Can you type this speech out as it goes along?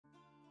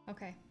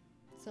Okay,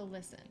 so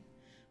listen.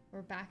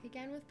 We're back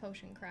again with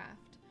potion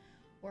craft.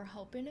 We're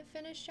hoping to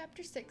finish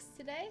chapter 6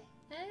 today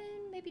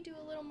and maybe do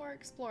a little more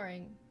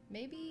exploring.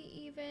 Maybe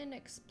even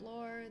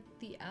explore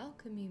the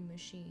alchemy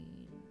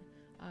machine.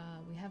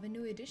 We have a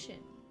new addition,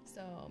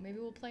 so maybe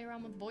we'll play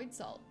around with void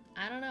salt.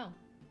 I don't know.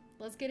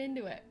 Let's get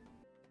into it.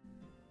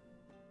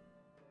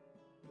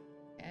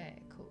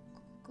 Okay,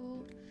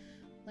 cool.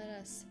 Let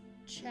us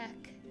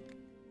check.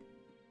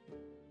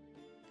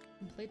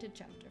 Completed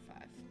chapter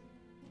 5.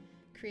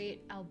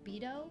 Create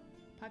albedo,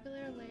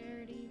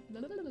 popularity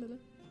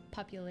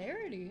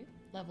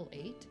level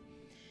 8.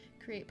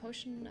 Create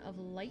potion of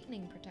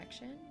lightning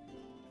protection,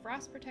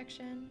 frost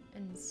protection,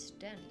 and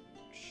stench.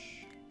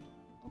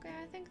 Okay,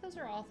 I think those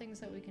are all things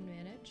that we can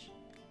manage.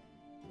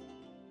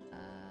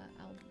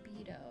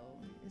 Albedo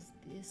is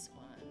this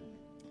one.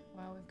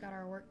 Wow, we've got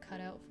our work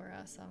cut out for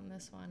us on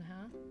this one,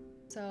 huh?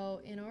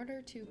 So in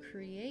order to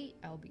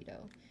create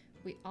albedo,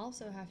 we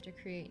also have to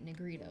create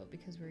negrito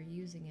because we're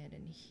using it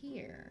in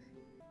here.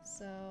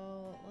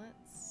 So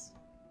let's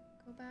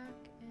go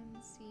back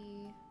and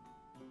see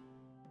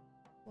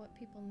what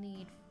people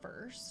need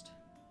first.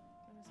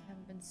 I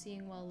haven't been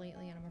seeing well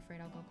lately and I'm afraid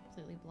I'll go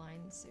completely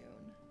blind soon.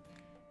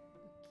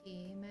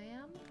 Okay,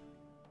 ma'am.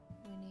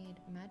 We need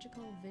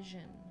magical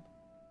vision.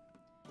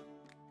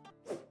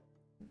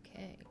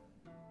 Okay.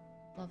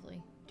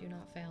 Lovely. Do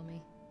not fail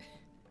me.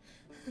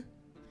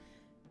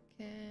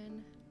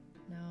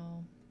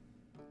 No.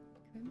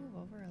 Can we move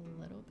over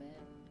a little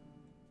bit?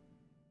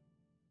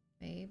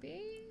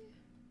 Maybe?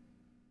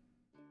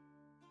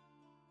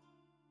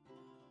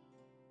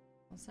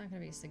 Well, it's not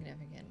gonna be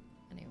significant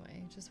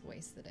anyway. Just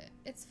wasted it.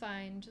 It's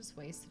fine. Just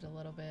wasted a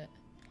little bit.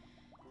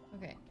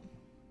 Okay.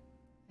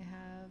 I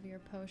have your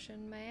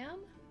potion, ma'am.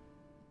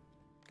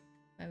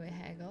 May we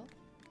haggle?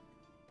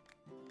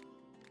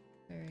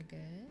 Very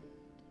good.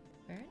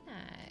 Very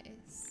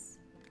nice.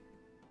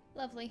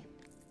 Lovely.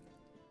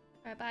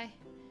 Alright, bye.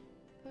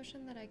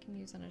 Potion that I can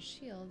use on a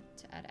shield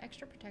to add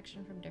extra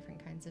protection from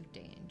different kinds of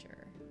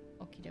danger.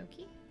 Okie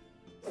dokie.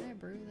 Can I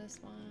brew this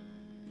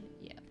one?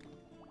 Yep.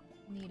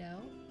 Neato.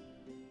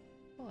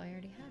 Oh, I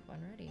already had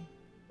one ready.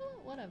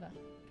 Oh, whatever.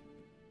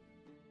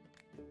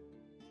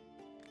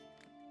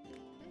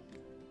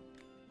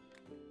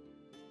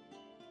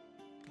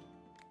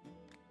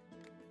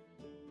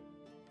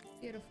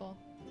 Beautiful.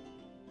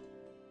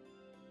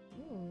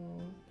 Ooh.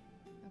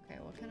 Okay,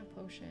 what kind of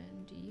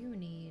potion do you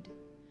need?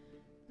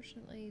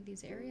 Fortunately,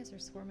 these areas are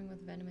swarming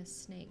with venomous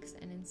snakes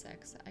and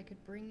insects. I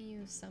could bring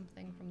you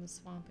something from the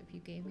swamp if you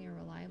gave me a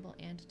reliable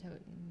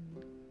antidote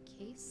in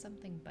case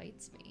something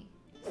bites me.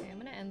 Okay, I'm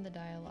gonna end the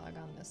dialogue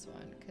on this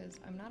one because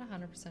I'm not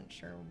 100%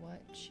 sure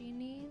what she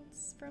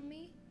needs from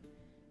me.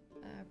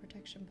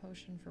 Protection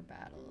potion for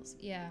battles.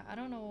 Yeah, I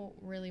don't know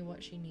really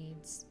what she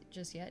needs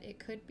just yet. It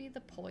could be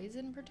the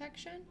poison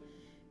protection,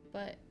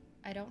 but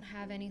I don't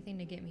have anything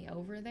to get me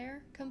over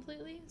there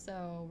completely,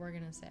 so we're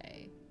gonna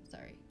say,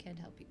 sorry, can't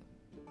help you.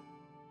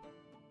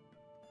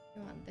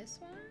 You want this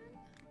one?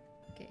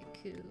 Okay,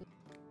 cool.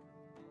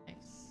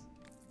 Nice.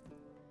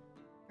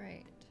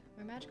 Right.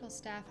 My magical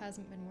staff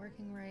hasn't been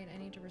working right. I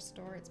need to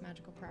restore its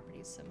magical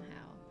properties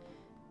somehow.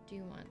 Do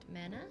you want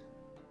mana?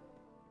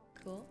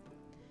 Cool.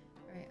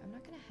 Alright, I'm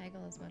not gonna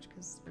haggle as much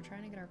because we're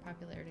trying to get our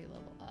popularity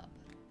level up.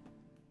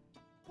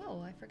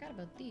 Oh, I forgot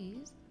about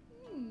these.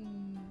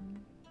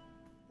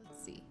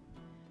 Let's see.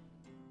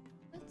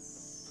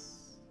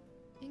 Let's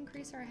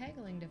increase our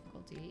haggling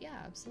difficulty.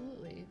 Yeah,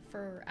 absolutely.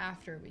 For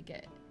after we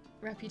get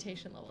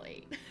reputation level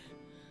 8.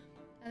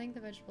 I think the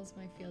vegetables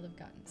in my field have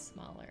gotten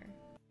smaller.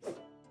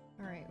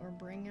 Alright, we're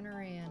bringing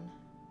her in.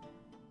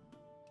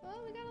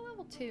 Well, we got a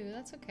level 2.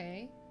 That's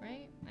okay,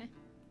 right?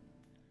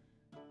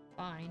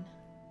 Fine.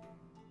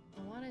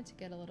 I wanted to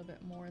get a little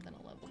bit more than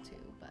a level 2,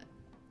 but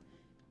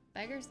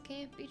beggars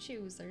can't be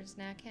choosers,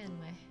 now can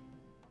we?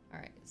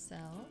 Alright, so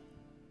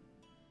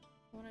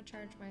I want to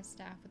charge my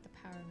staff with the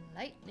power of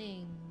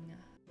lightning.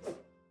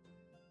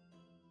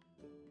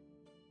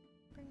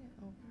 Bring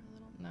it over a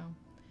little. No.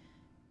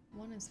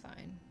 One is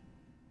fine.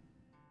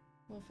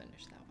 We'll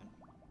finish that one.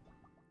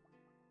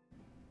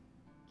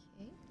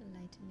 Okay,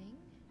 lightning.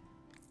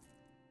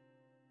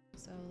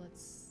 So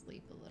let's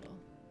sleep a little.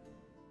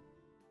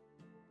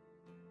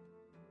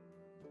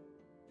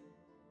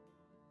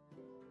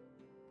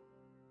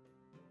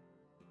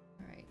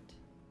 Alright.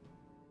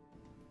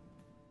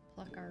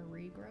 Pluck our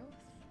regrowth.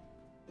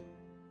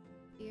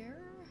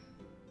 Here.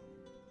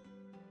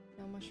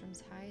 No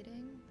mushrooms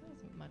hiding. That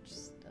wasn't much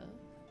stuff.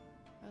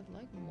 I'd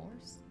like more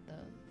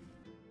stuff.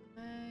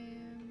 I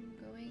am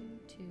going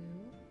to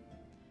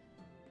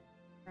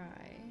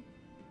try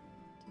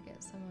to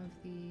get some of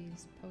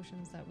these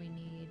potions that we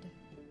need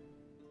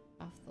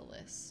off the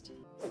list.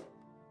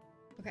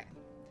 Okay,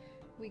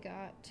 we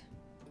got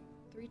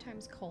 3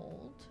 times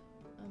cold.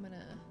 I'm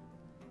gonna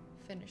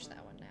finish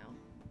that one now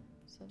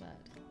so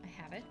that I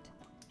have it.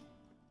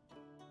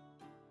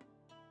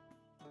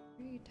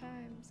 3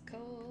 times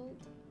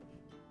cold.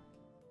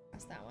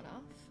 Cross that one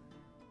off.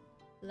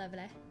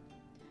 Lovely.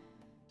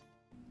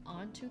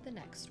 On to the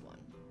next one.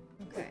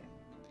 Okay.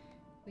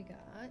 We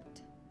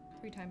got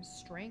 3 times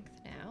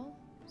strength now.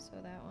 So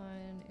that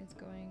one is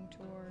going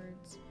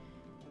towards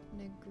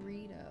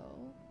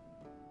Negrito.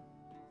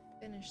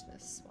 Finish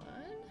this one.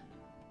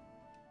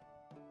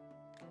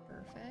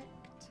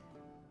 Perfect.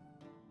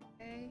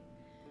 Okay.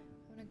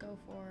 I'm gonna go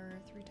for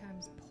 3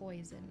 times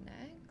poison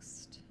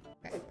next.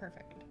 Okay,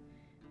 perfect.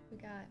 We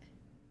got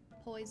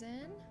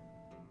poison.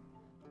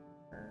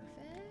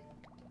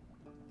 Perfect.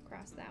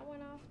 Cross that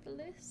one off the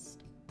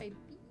list, baby.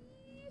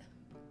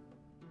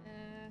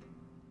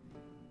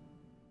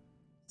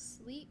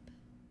 Sleep,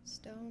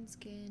 stone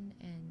skin,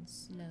 and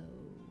slow.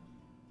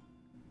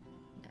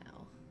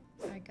 Now,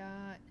 I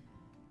got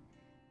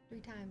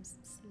 3 times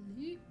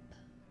sleep.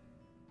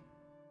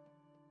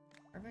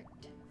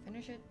 Perfect.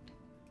 Finish it.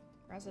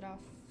 Cross it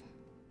off.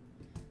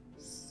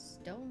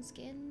 Stone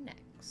skin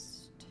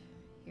next.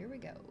 Here we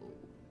go.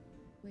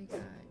 We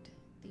got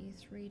the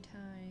 3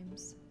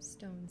 times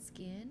stone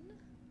skin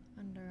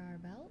under our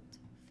belt.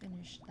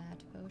 Finish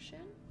that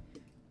potion.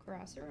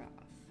 Cross her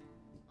off.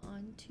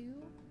 Onto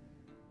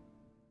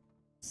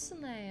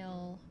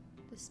Snail.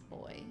 This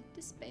boy,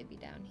 this baby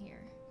down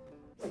here.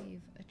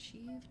 We've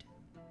achieved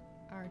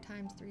our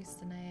times 3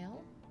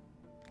 snail,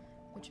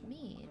 which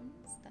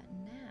means that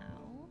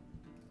now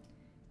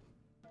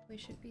we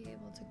should be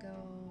able to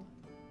go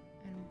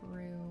and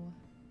brew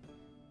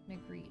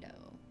Negrito.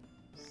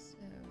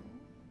 So,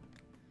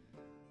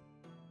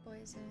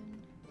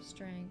 poison,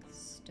 strength,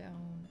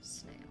 stone,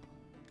 snail.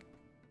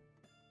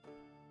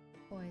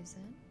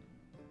 Poison,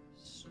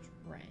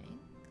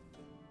 strength,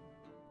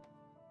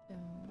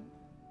 stone,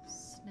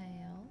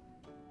 snail.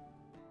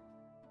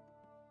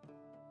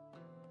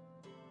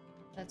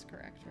 That's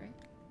correct, right?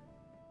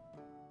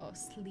 Oh,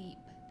 sleep.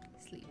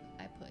 Sleep.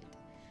 I put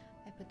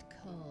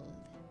cold.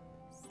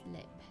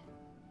 Sleep.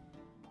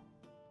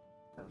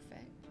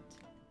 Perfect.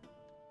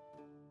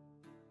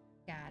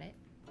 Got it.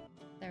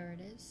 There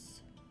it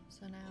is.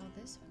 So now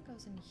this one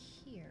goes in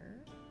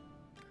here,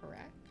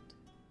 correct?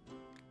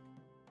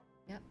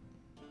 Yep.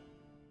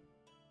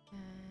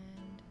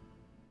 And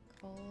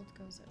cold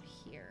goes up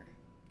here.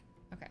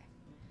 Okay.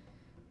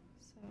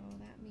 So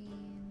that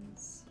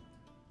means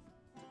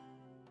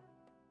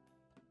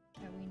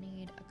that we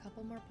need a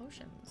couple more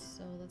potions.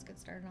 So let's get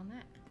started on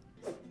that.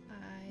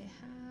 I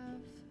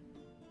have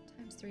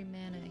times 3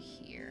 mana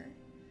here.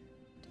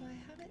 Do I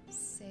have it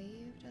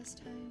saved as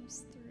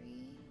times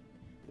 3?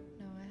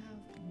 No, I have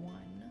 1.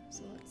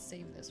 So let's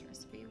save this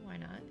recipe. Why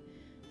not?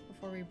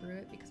 Before we brew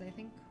it, because I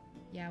think,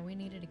 yeah, we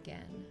need it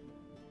again.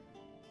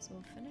 So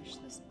we'll finish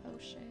this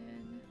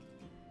potion,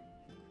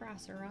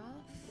 cross her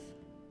off,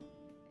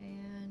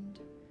 and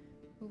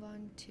move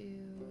on to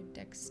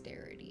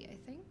dexterity, I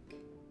think.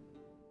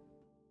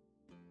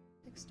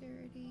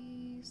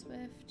 Dexterity,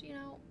 swift, you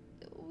know,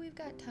 we've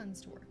got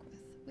tons to work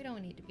with. We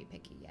don't need to be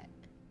picky yet.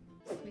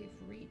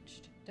 We've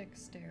reached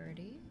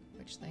dexterity,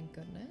 which thank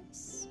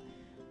goodness.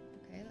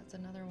 Okay, that's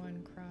another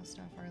one crossed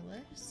off our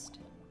list.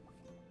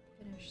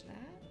 Finish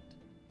that.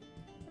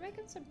 We're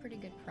making some pretty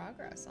good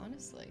progress,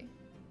 honestly.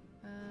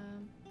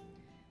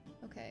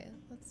 Okay,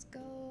 let's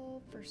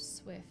go for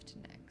swift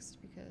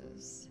next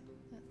because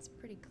that's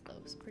pretty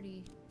close,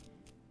 pretty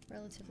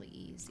relatively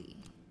easy.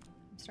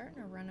 I'm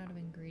starting to run out of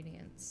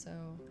ingredients,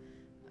 so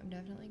I'm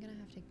definitely gonna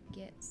have to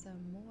get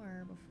some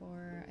more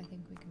before I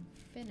think we can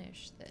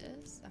finish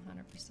this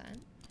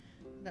 100%.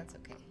 That's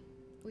okay.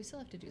 We still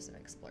have to do some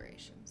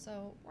exploration,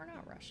 so we're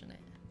not rushing it.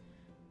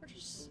 We're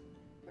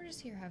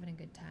just here having a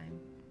good time.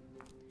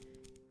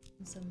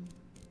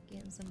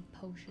 Getting some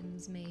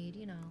potions made,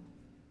 you know.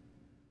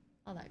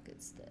 All that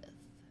good stuff.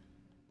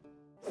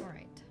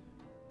 Alright.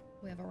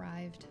 We have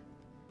arrived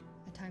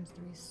at times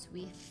 3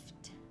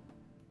 swift.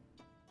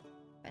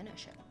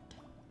 Finish it.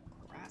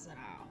 Cross it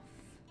off.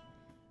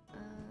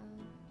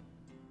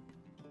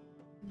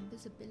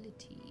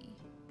 Invisibility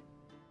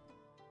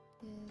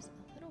is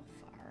a little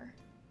far.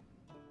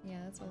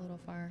 Yeah, that's a little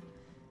far.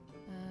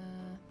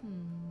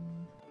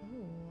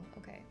 Ooh,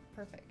 okay,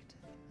 perfect.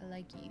 I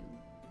like you.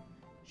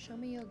 Show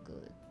me your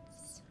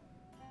goods.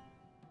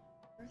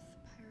 Earth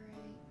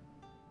pyrite.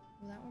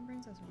 Well, that one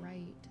brings us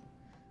right.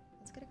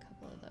 Let's get a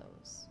couple of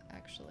those,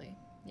 actually.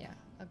 Yeah,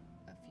 a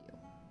few.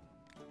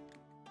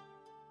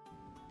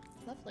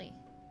 Lovely.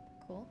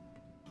 Cool.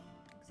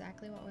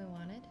 Exactly what we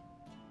wanted.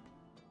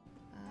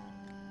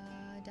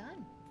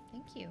 Done.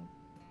 Thank you.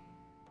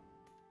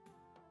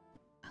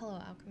 Hello,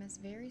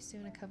 alchemist. Very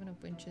soon a coven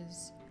of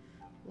winches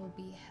will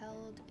be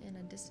held in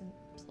a distant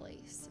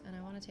place, and I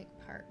want to take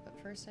part, but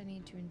first I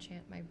need to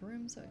enchant my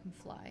broom so it can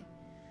fly.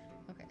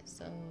 Okay,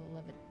 so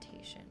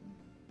levitation.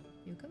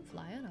 You can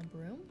fly on a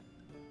broom?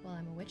 Well,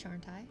 I'm a witch,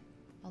 aren't I?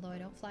 Although I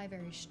don't fly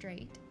very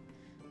straight.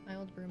 My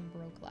old broom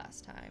broke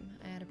last time.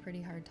 I had a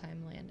pretty hard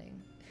time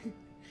landing.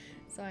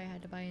 So I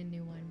had to buy a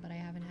new one, but I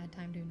haven't had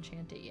time to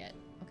enchant it yet.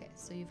 Okay,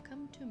 so you've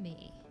come to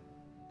me.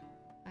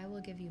 I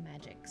will give you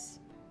magics.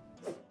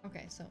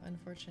 Okay, so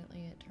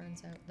unfortunately it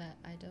turns out that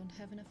I don't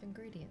have enough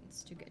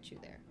ingredients to get you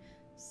there.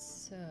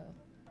 So,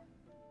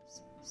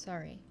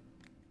 sorry.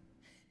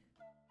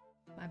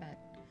 My bad.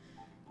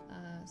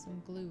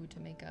 some glue to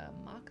make a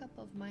mock-up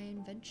of my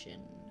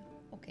invention.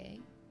 Okay,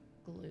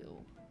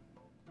 glue.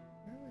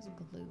 Where was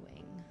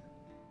gluing?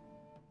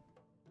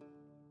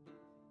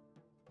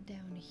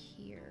 Down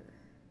here.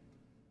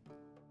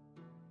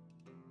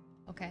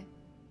 Okay.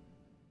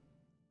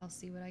 I'll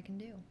see what I can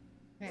do.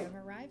 Okay, I've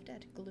arrived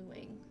at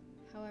gluing.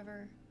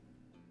 However,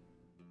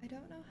 I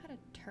don't know how to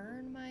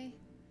turn my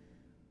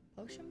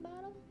potion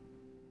bottle.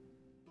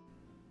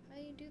 How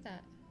do you do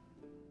that?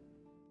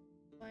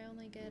 Do I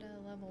only get a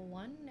level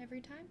 1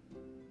 every time?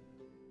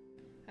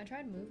 I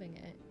tried moving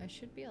it. I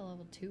should be a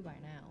level 2 by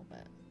now,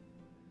 but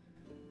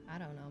I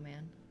don't know,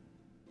 man.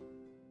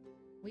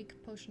 Weak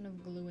potion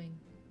of gluing.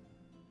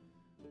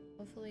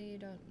 Hopefully you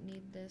don't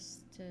need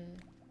this to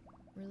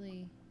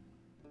really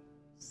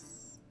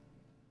stick.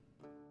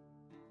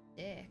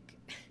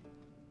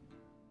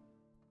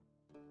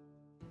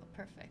 Oh,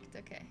 perfect,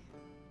 okay.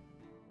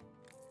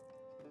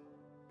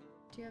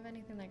 Do you have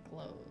anything that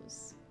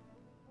glows?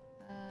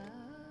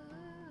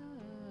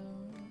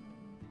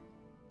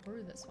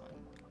 Brew this one.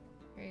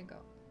 Here you go.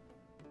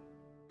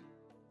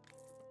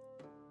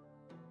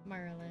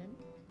 Marlin,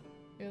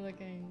 you're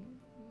looking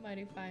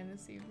mighty fine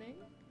this evening.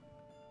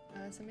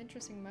 Some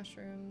interesting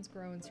mushrooms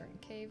grow in certain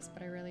caves,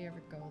 but I rarely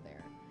ever go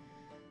there.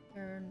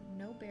 There are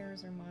no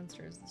bears or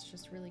monsters, it's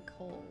just really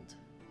cold.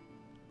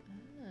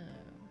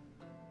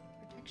 Oh.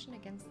 Protection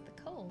against the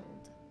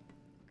cold.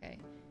 Okay,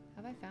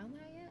 have I found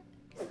that yet?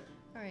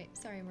 Alright,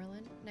 sorry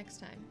Merlin, next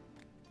time.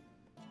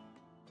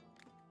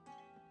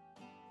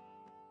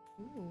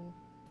 Ooh.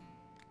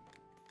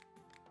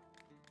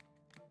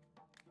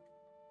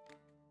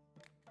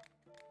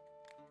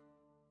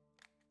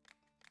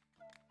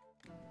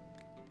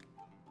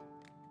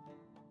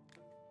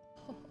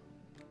 Oh.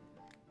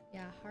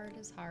 Yeah, hard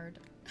is hard.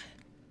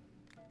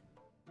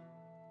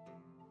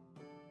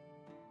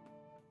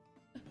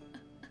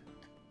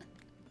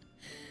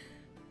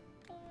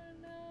 Oh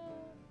no.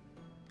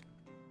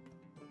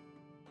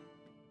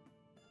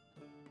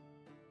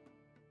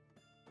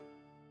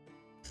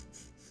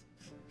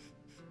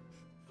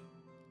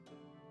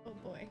 Oh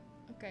boy.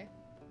 Okay.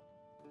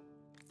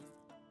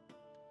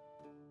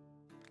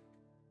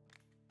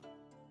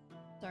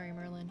 Sorry,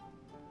 Merlin.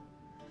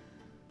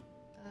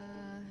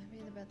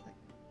 Maybe the bet that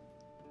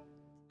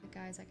the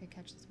guys I could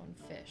catch this one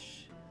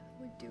fish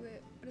would do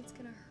it, but it's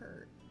gonna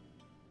hurt.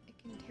 It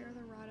can tear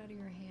the rod out of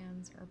your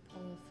hands or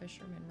pull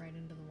fishermen right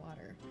into the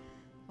water.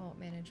 I won't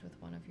manage with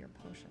one of your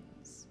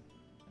potions.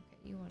 Okay,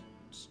 you want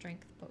a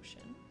strength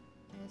potion,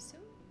 I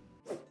assume?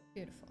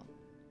 Beautiful.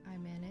 I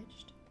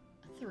managed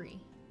a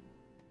 3.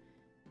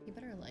 You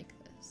better like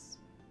this.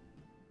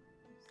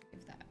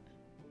 Save that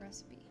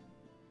recipe.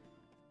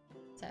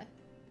 Sir,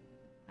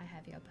 I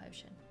have your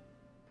potion.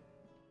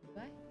 Do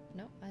I?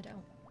 No, I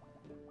don't.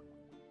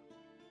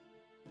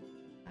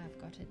 I've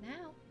got it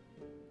now.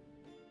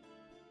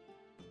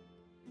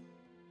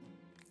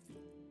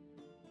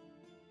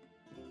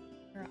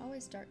 There are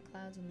always dark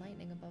clouds and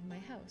lightning above my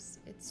house.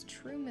 It's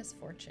true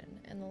misfortune,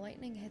 and the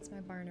lightning hits my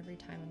barn every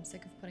time. I'm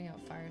sick of putting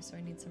out fires, so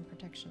I need some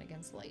protection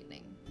against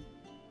lightning.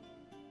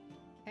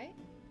 Okay.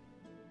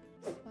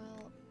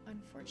 Well,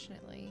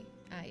 unfortunately...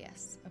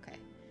 yes, okay.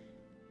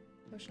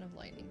 Potion of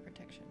lightning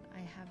protection. I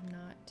have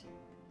not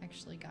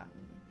actually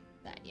gotten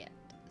that yet,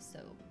 so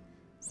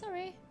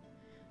sorry.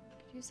 I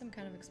could use some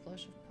kind of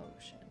explosive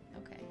potion.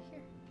 Okay,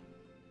 here.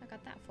 I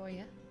got that for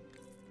you.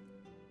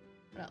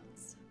 What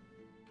else?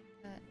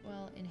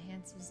 Well,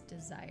 enhances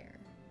desire.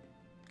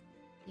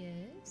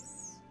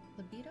 Yes?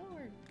 Libido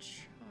or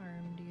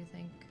charm, do you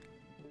think?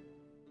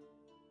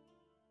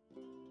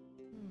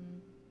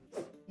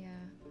 Yeah,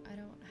 I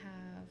don't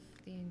have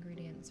the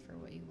ingredients for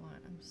what you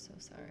want. I'm so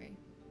sorry.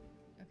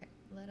 Okay,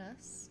 let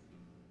us...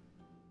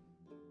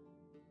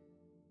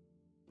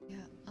 Yeah,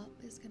 up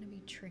is gonna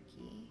be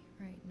tricky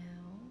right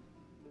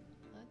now.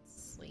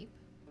 Let's sleep.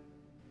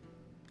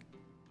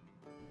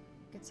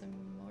 Get some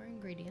more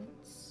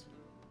ingredients.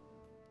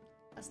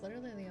 That's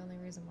literally the only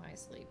reason why I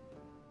sleep.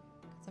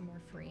 Get some more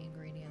free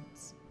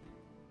ingredients.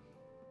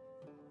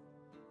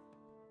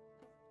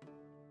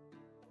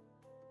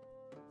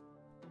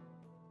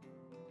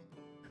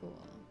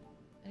 Cool.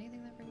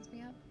 Anything that brings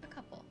me up? A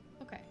couple.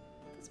 Okay,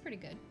 that's pretty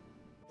good.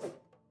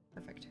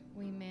 Perfect.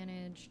 We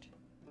managed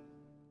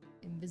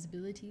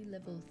invisibility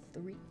level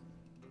 3.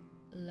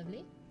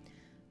 Lovely.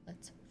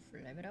 Let's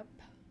flame it up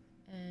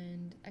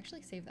and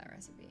actually save that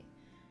recipe.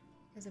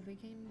 Because if we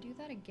can do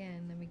that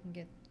again, then we can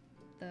get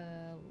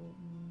the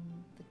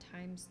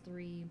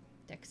 ×3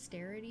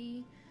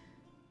 dexterity,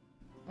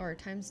 or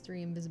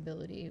 ×3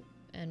 invisibility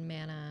and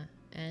mana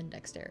and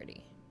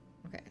dexterity.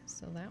 Okay,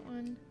 so that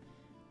one,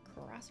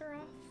 cross her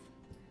off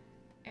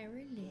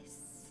our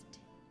list.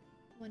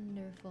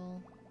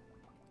 Wonderful.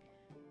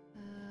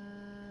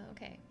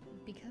 Okay,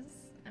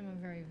 because I'm a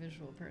very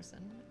visual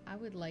person, I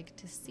would like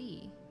to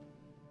see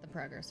the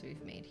progress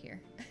we've made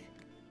here.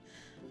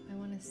 I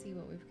want to see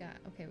what we've got.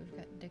 Okay, we've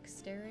got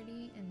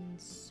dexterity and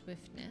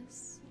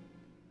swiftness.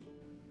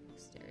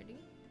 Dexterity,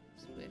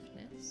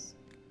 swiftness.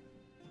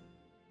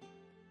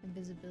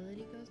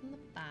 Invisibility goes on the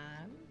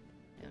bottom,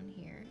 down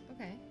here.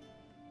 Okay.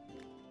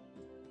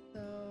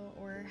 So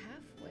we're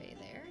halfway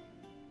there.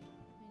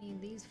 I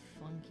need these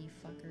funky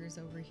fuckers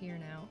over here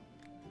now.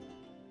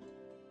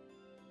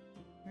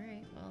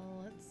 Alright,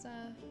 well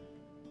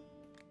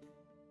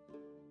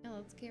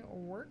let's get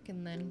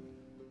working then.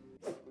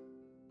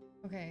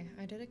 Okay,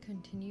 I did a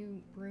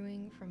continue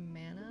brewing from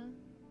mana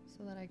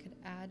so that I could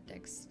add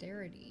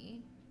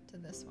dexterity to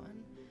this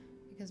one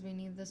because we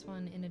need this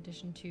one in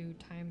addition to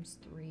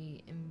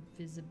 ×3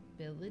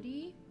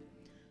 invisibility.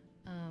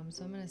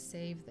 So I'm gonna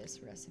save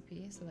this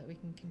recipe so that we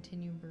can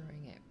continue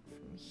brewing it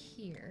from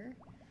here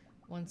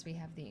once we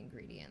have the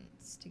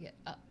ingredients to get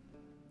up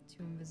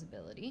to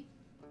invisibility.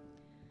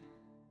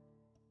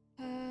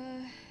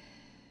 Okay,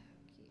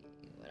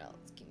 what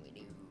else can we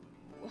do?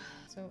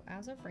 So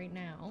as of right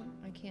now,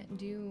 I can't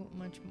do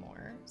much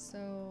more,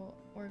 so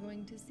we're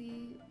going to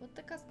see what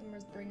the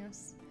customers bring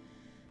us.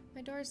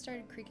 My door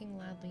started creaking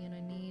loudly and I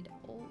need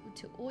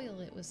to oil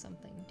it with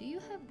something. Do you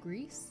have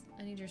grease?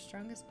 I need your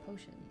strongest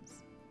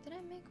potions. Did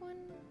I make one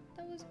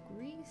that was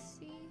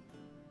greasy?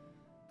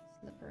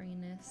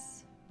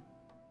 Slipperiness.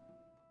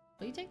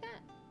 Will you take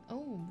that?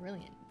 Oh,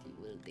 brilliant. You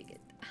will take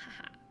it.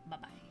 Haha.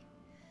 Bye-bye.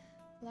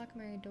 Lock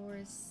my door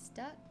is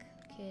stuck.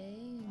 Okay,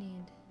 you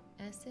need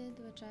acid,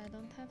 which I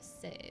don't have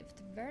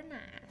saved. Very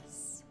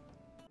nice.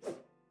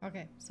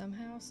 Okay,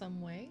 somehow,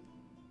 some way,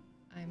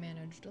 I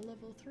managed a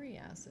level 3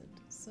 acid.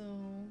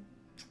 So,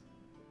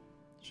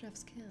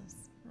 chef's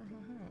kiss.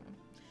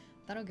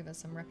 That'll give us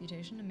some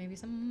reputation and maybe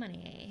some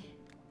money.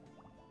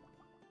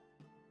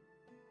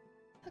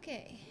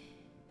 Okay.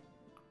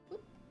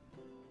 Oop.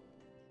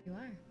 You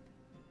are.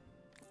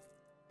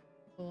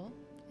 Cool.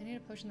 I need a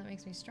potion that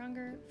makes me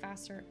stronger,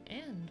 faster,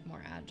 and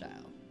more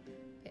agile.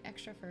 Pay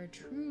extra for a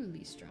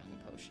truly strong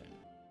potion.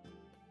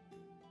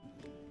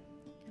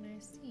 Can I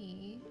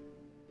see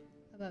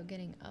about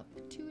getting up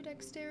to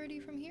dexterity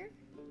from here?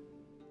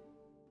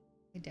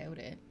 I doubt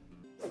it.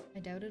 I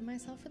doubted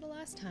myself for the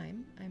last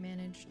time. I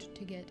managed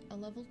to get a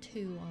level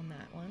 2 on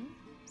that one.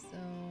 So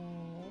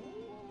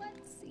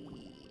let's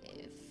see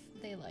if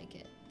they like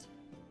it.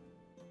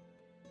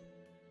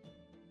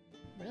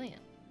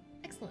 Brilliant.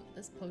 Excellent.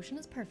 This potion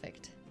is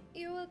perfect.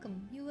 You're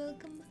welcome. You're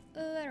welcome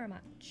very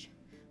much.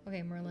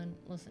 Okay, Merlin,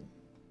 listen.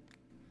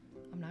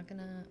 I'm not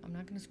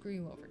gonna screw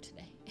you over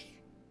today.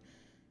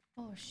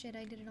 Oh shit,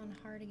 I did it on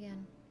hard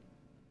again.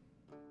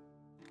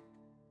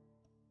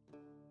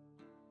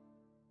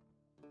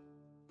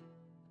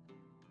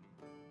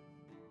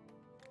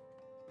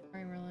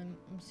 Sorry, Merlin.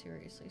 I'm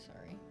seriously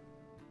sorry.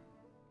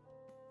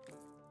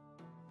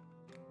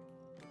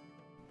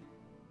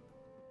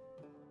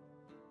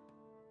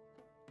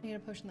 I need a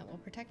potion that will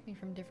protect me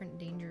from different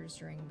dangers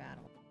during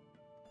battle.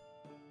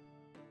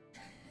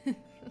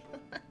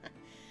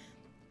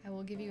 I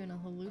will give you a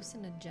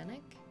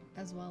hallucinogenic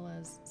as well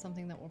as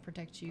something that will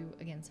protect you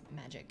against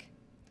magic.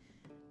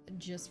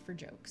 Just for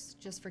jokes,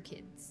 just for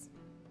kids.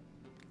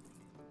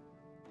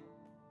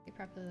 Okay,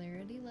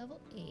 popularity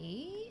level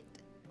 8.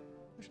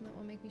 Potion that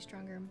will make me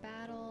stronger in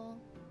battle,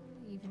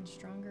 even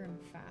stronger and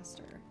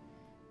faster.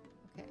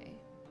 Okay.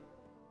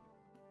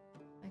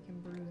 I can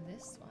brew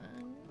this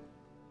one.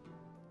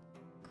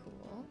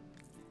 Cool.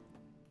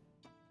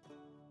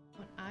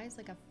 On eyes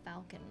like a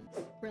falcon.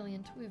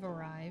 Brilliant, we've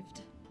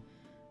arrived.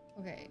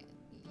 Okay,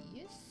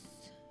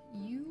 yes,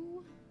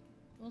 you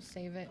will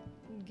save it.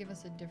 Give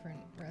us a different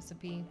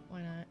recipe.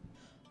 Why not?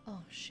 Oh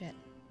shit.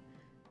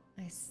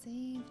 I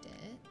saved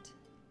it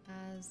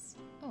as...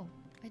 Oh,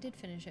 I did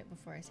finish it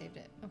before I saved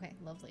it. Okay,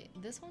 lovely.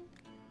 This one,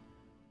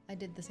 I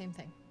did the same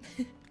thing.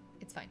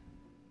 It's fine.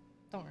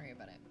 Don't worry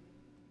about it.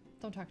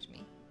 Don't talk to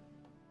me.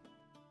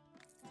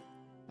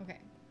 Okay,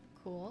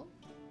 cool.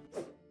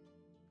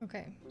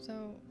 Okay,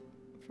 so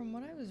from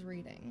what I was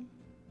reading,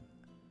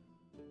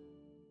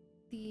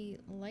 the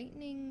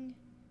lightning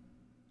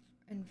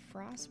and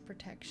frost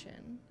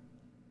protection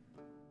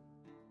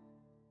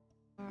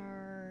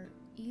are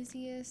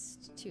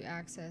easiest to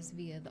access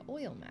via the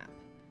oil map.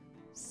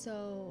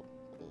 So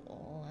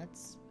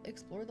let's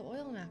explore the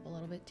oil map a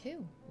little bit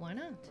too. Why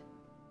not?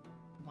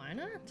 Why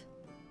not?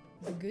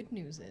 The good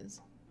news is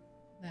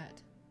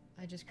that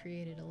I just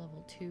created a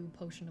level 2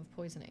 potion of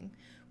poisoning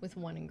with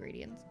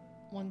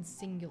one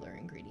singular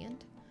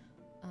ingredient.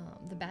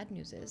 The bad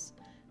news is,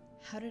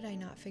 how did I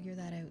not figure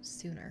that out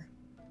sooner?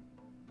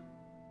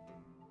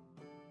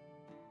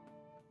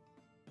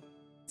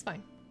 It's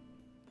fine.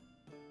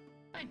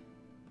 Fine.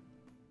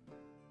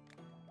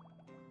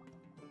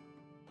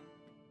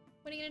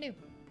 What are you gonna do?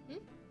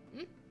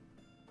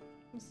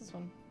 What's this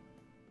one?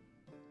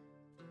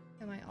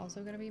 Am I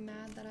also gonna be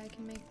mad that I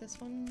can make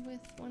this one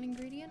with one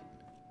ingredient?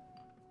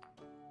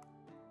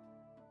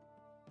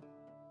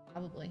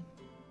 Probably.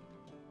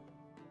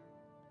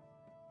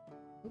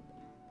 Oop.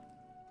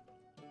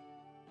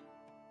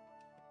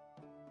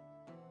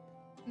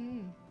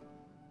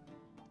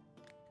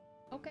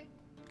 Okay.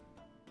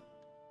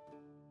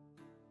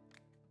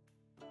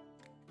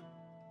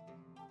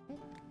 Oh,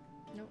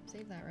 nope,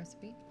 save that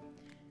recipe.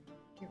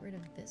 Get rid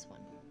of this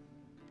one.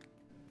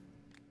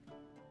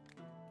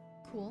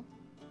 Cool.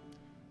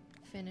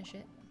 Finish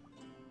it.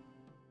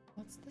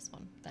 What's this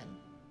one then?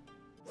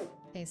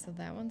 Okay, so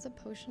that one's a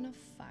potion of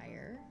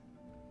fire.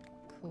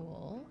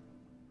 Cool.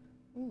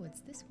 Ooh, what's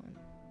this one?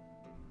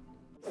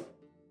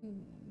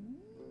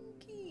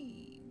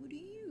 Okay, what are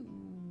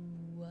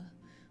you?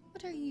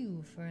 What are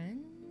you,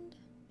 friend?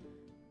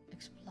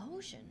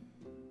 Explosion.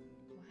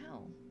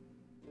 Wow.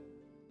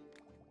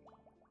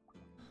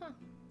 Huh.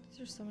 These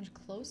are so much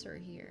closer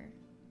here.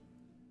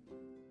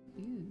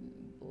 Ooh,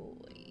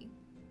 boy.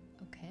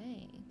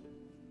 Okay.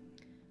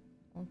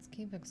 Let's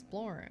keep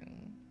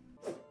exploring.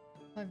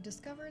 I've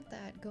discovered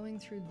that going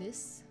through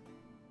this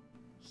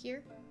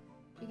here,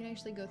 you can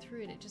actually go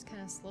through it. It just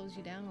kind of slows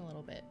you down a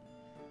little bit.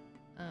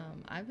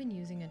 I've been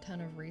using a ton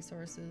of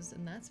resources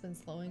and that's been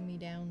slowing me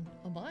down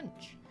a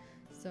bunch.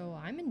 So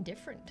I'm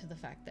indifferent to the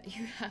fact that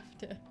you have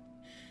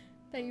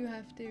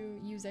to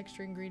use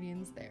extra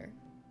ingredients there.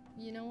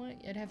 You know what?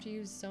 I'd have to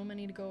use so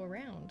many to go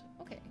around.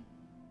 Okay.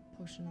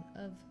 Potion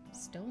of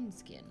stone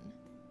skin.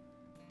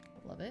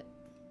 Love it.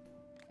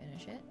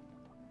 Finish it.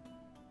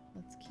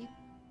 Let's keep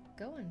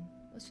going.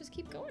 Let's just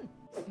keep going.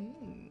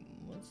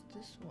 What's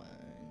this one?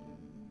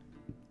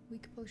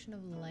 Weak potion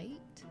of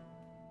light.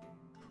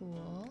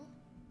 Cool.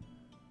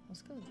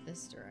 Let's go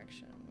this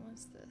direction.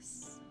 What's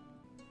this?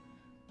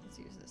 Let's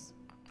use this.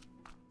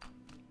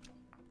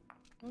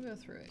 We'll go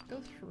through it. Go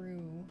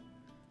through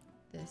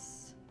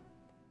this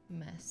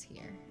mess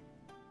here.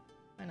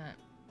 Why not?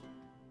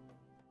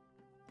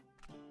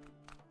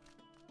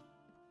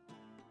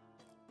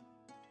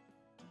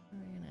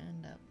 Where are we gonna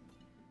end up?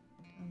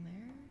 Down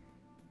there?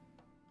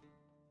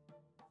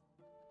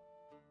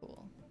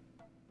 Cool.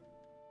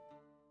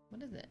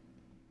 What is it?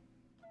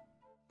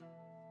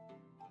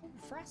 Oh,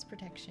 frost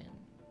protection.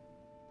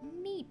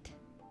 Neat.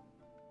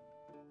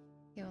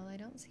 Okay, well, I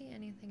don't see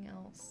anything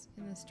else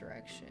in this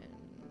direction.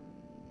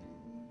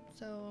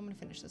 So I'm gonna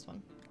finish this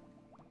one.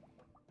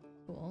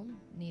 Cool.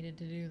 Needed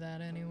to do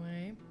that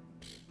anyway.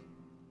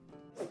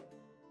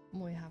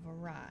 We have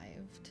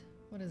arrived.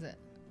 What is it?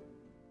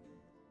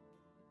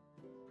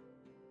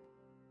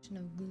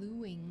 No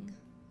gluing.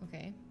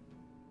 Okay.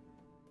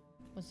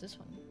 What's this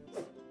one?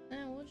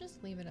 We'll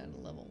just leave it at a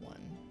level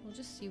 1. We'll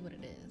just see what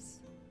it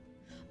is.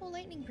 Oh,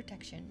 lightning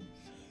protection.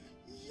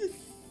 Yes!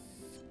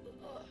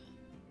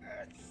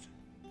 Earth.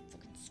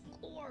 Fucking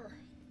score.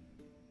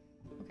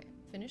 Okay,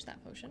 finish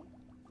that potion.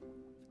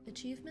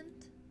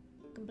 Achievement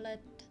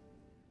complete.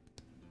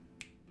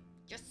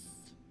 Yes!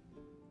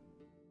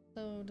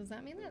 So, does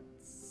that mean that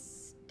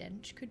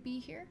stench could be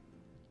here?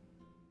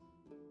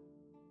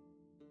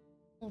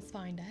 We'll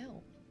find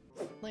out.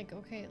 Like,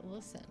 okay,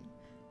 listen.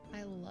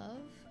 I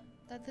love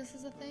that this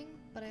is a thing,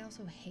 but I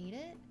also hate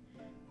it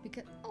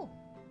because, oh.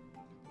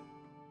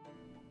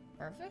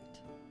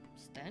 Perfect.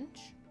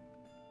 Stench.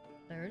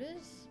 There it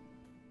is.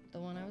 The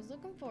one I was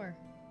looking for.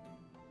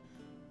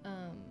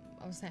 I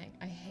was saying,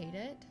 I hate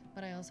it,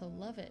 but I also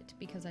love it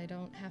because I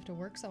don't have to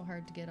work so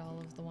hard to get all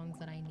of the ones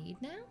that I need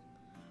now.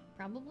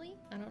 Probably.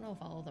 I don't know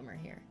if all of them are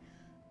here.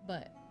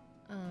 But,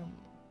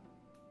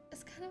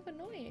 it's kind of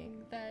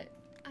annoying that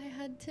I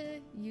had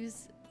to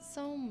use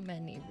so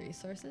many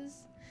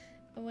resources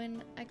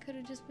when I could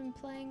have just been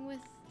playing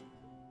with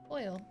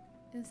oil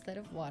instead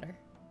of water.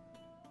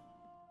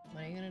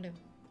 What are you gonna do?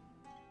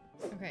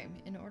 Okay,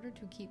 in order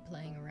to keep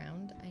playing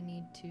around, I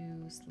need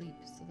to sleep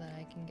so that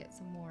I can get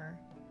some more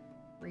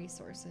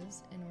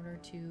resources in order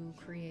to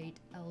create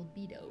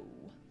albedo.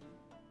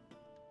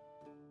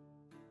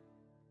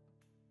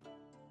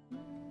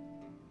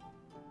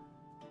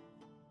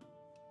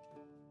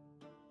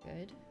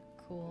 Good.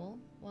 Cool.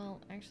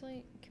 Well,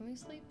 actually, can we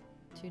sleep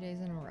 2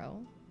 days in a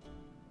row?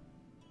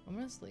 I'm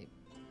gonna sleep.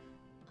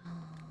 Oh,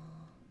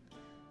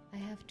 I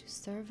have to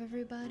serve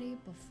everybody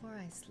before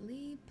I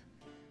sleep?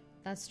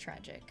 That's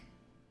tragic.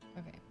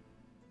 Okay,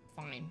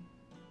 fine.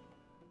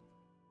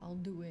 I'll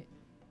do it.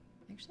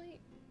 Actually,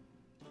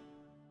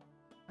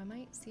 I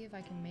might see if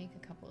I can make a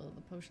couple of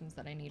the potions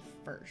that I need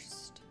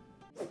first.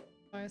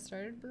 I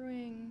started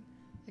brewing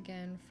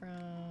again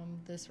from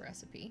this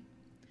recipe.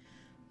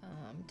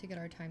 To get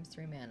our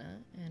 ×3 mana,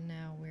 and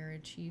now we're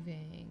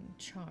achieving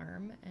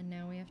charm, and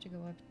now we have to go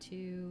up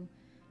to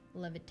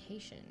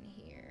levitation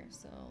here.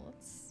 So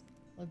let's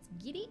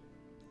get it.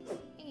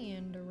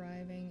 And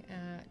arriving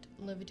at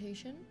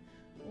levitation.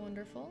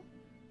 Wonderful.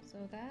 So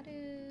that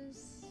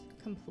is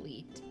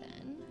complete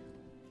then.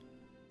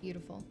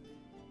 Beautiful.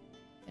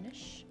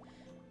 Finish.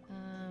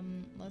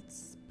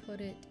 Let's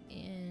put it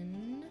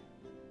in.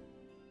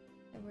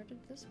 Hey, where did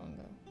this one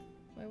go?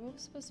 Wait, what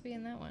was supposed to be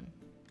in that one?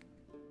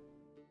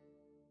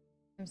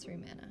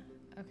 ×3 mana.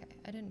 Okay,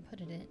 I didn't put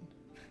it in.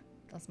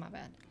 That's my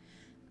bad.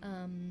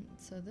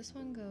 So this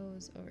one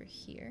goes over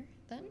here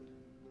then.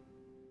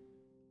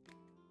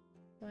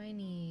 So I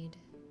need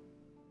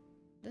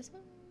this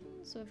one.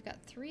 So I've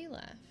got 3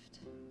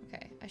 left.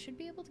 Okay, I should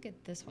be able to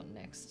get this one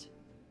next.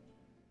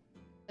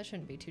 That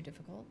shouldn't be too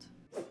difficult.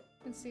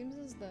 It seems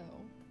as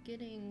though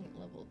getting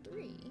level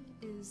 3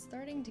 is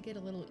starting to get a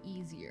little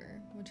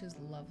easier, which is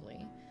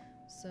lovely.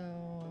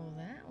 So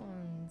that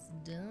one's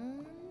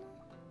done.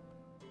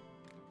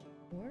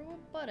 Where do we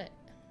put it?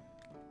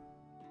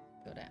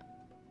 Go down.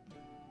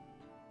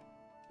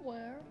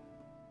 Where?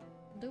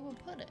 do we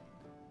put it?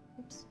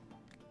 Oops.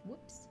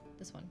 Whoops.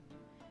 This one.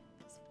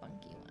 This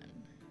funky one.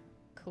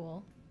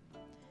 Cool.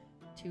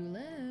 2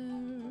 left.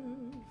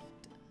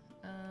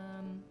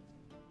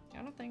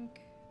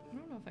 I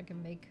don't know if I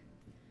can make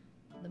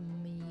them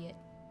yet.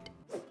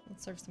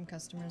 Let's serve some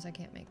customers. I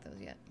can't make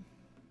those yet.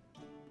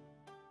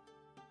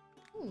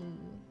 Ooh.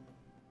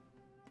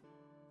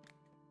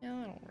 No,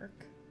 that'll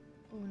work.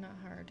 Ooh, not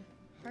hard.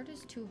 Hard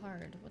is too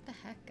hard. What the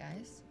heck,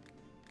 guys?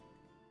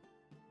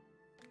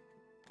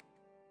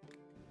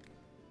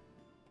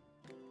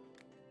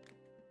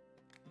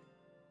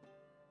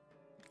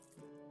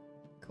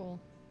 Cool.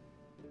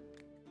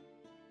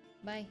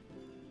 Bye.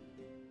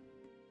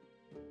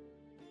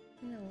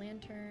 And a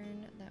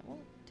lantern that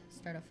won't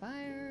start a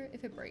fire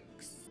if it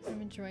breaks.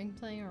 I'm enjoying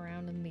playing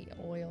around in the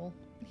oil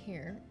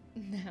here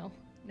now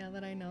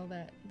that I know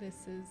that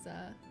this is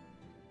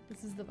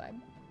the vibe.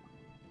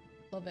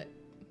 Love it.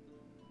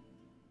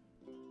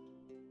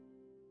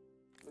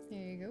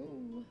 There you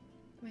go.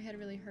 My head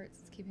really hurts.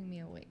 It's keeping me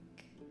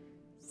awake.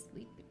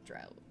 Sleep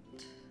drought.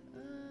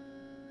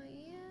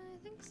 Yeah, I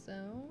think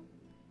so.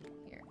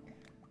 Here.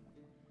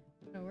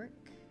 That'll work.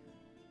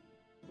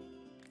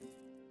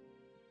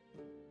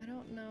 I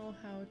don't know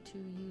how to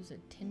use a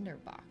tinder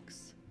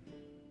box.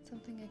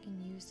 Something I can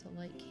use to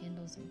light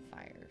candles and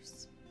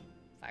fires.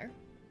 Fire?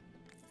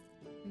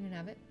 You can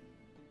have it.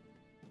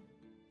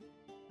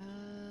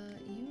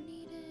 You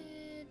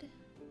needed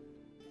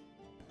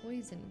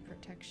poison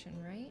protection,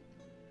 right?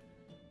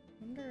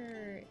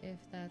 Wonder if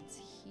that's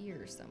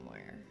here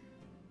somewhere.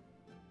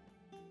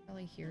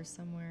 Probably here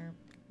somewhere,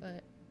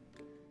 but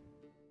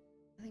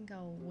I think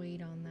I'll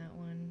wait on that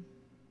one.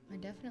 I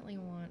definitely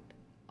want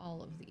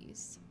all of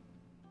these.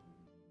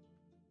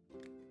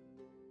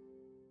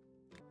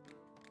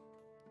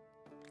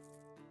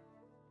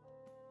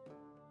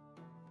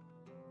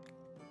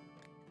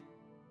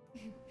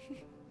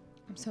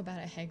 I'm so bad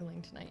at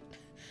haggling tonight.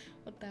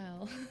 What the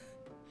hell?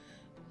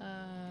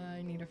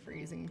 I need a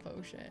freezing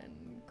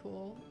potion.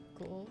 Cool,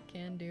 cool,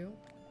 can do.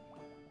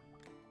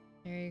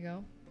 There you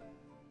go.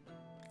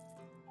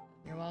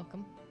 You're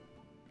welcome.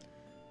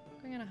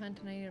 Going on a hunt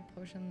and I need a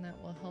potion that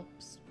will help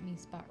me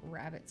spot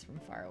rabbits from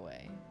far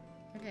away.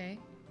 Okay.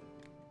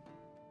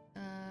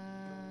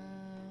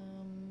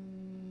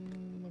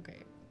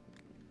 Okay.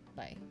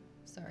 Bye.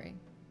 Sorry.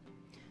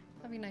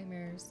 Having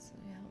nightmares.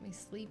 Help me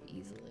sleep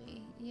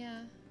easily.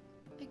 Yeah,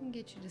 I can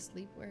get you to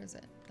sleep. Where is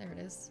it? There it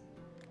is.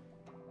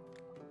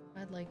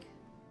 I'd like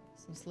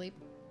some sleep.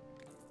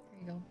 There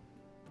you go.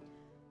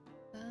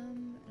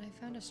 And I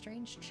found a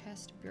strange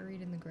chest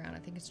buried in the ground. I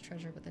think it's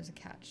treasure, but there's a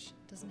catch.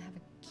 It doesn't have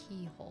a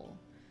keyhole.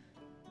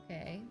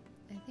 Okay,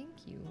 I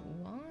think you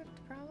want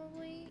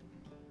probably.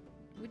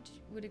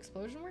 Would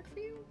explosion work for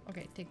you?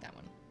 Okay, take that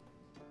one.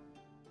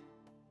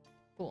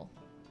 Cool.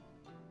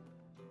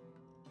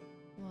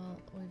 Well,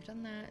 we've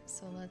done that,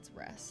 so let's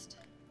rest.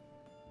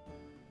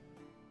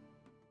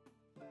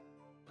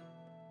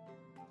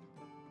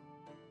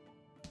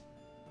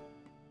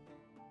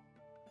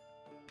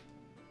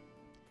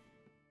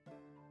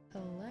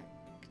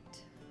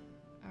 Collect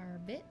our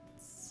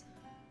bits.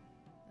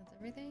 That's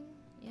everything?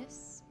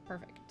 Yes?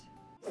 Perfect.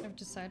 I've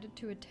decided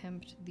to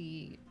attempt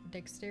the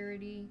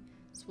dexterity,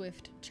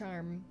 swift,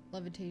 charm,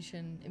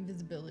 levitation,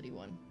 invisibility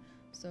one.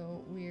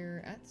 So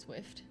we're at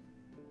swift.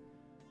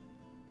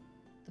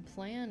 The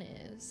plan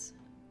is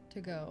to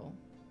go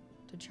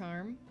to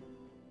charm,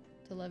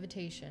 to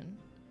levitation,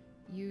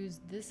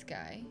 use this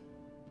guy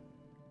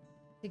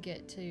to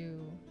get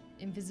to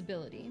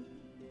invisibility,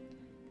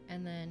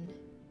 and then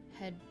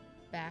head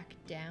back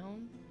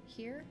down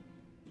here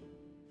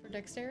for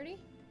dexterity.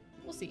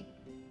 We'll see.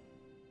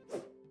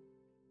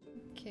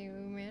 Okay,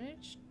 we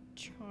managed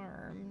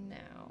charm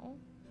now.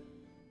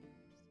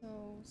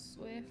 So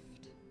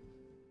swift,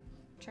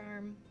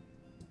 charm,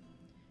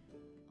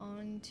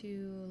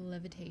 onto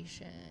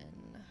levitation.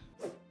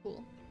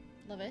 Cool,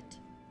 love it.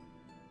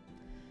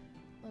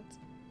 Let's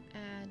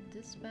add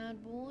this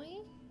bad boy.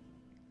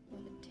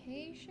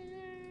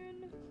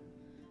 Levitation.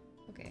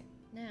 Okay,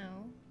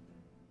 now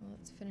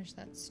let's finish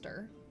that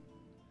stir.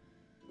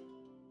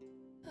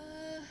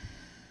 Oh,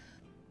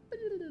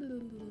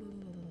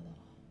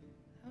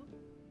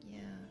 yeah,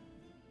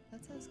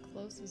 that's as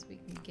close as we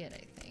can get,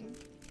 I think.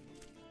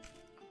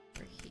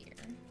 For here.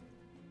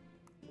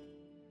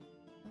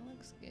 That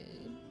looks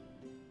good.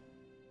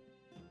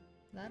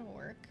 That'll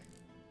work.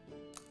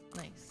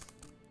 Nice.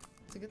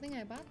 It's a good thing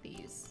I bought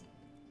these.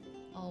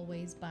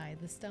 Always buy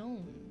the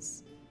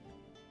stones.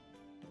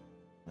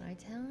 What I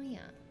tell ya.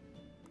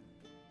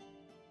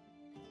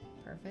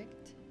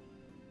 Perfect.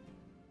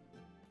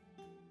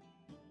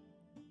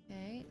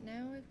 Okay,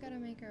 now we've got to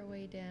make our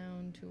way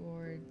down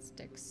towards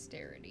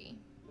dexterity.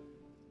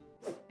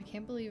 I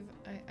can't believe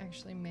I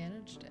actually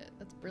managed it.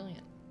 That's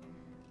brilliant.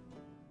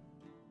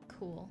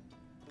 Cool.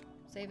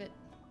 Save it.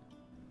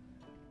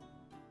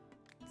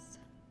 Let's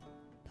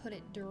put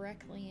it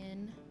directly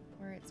in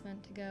where it's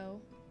meant to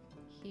go.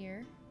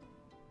 Here.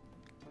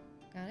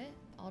 Got it?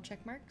 All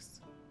check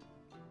marks?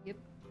 Yep.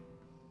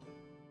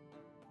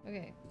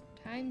 Okay,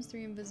 Times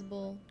 3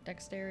 invisible,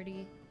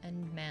 dexterity,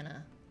 and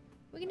mana.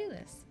 We can do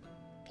this.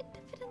 We can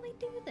definitely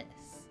do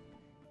this.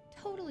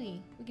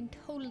 Totally. We can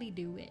totally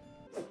do it.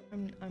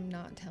 I'm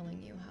not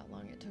telling you how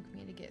long it took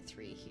me to get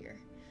 3 here.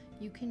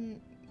 You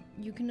can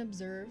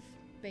observe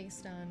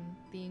based on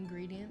the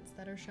ingredients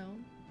that are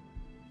shown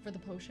for the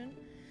potion,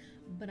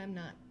 but I'm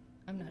not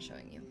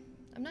showing you.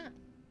 I'm not.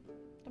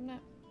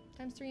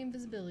 Times 3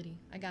 invisibility.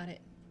 I got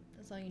it.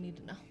 That's all you need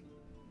to know.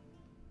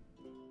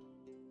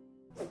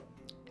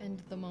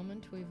 And the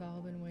moment we've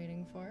all been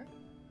waiting for.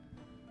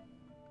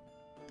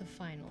 The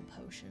final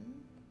potion.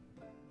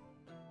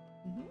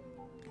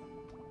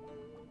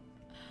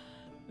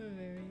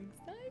 Very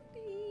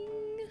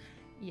exciting.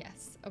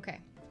 Yes, okay.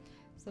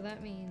 So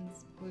that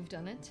means we've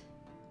done it.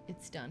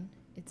 It's done.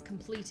 It's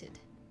completed.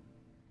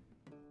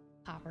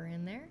 Pop her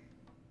in there.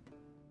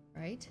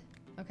 Right?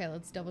 Okay,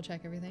 let's double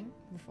check everything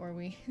before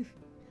we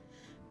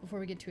before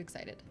we get too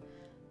excited.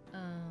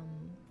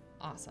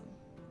 Awesome.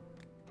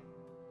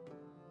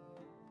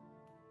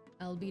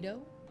 Albedo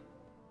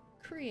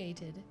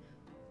created.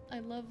 I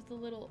love the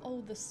little,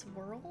 oh, the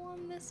swirl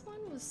on this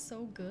one was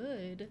so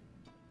good.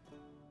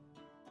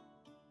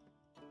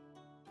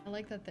 I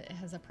like that it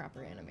has a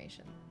proper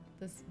animation.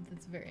 That's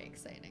very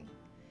exciting.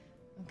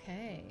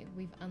 Okay,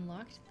 we've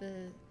unlocked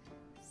the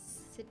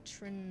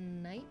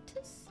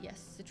citronitis?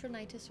 Yes,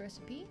 citronitis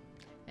recipe,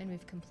 and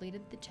we've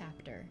completed the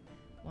chapter.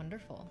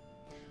 Wonderful.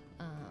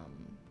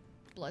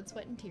 Blood,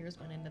 sweat, and tears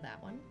went into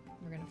that one.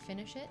 We're gonna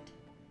finish it,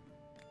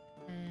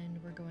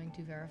 and we're going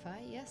to verify.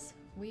 Yes,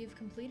 we've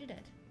completed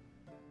it.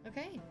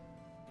 Okay,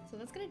 so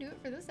that's gonna do it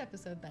for this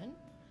episode then.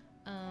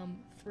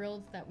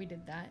 Thrilled that we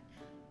did that.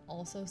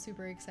 Also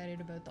super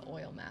excited about the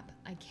oil map.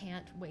 I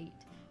can't wait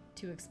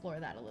to explore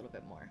that a little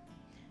bit more.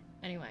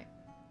 Anyway,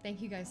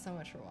 thank you guys so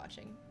much for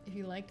watching. If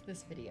you liked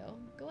this video,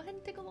 go ahead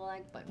and tickle the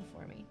like button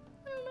for me.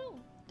 I don't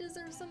know,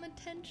 deserve some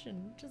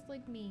attention, just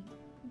like me.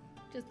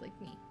 Just like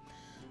me.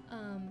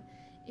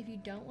 If you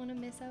don't want to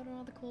miss out on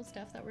all the cool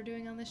stuff that we're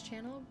doing on this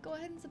channel, go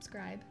ahead and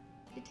subscribe.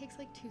 It takes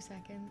like 2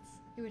 seconds.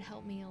 It would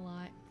help me a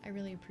lot. I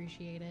really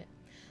appreciate it.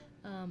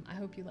 I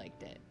hope you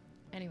liked it.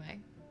 Anyway,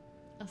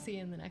 I'll see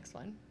you in the next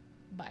one.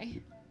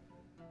 Bye.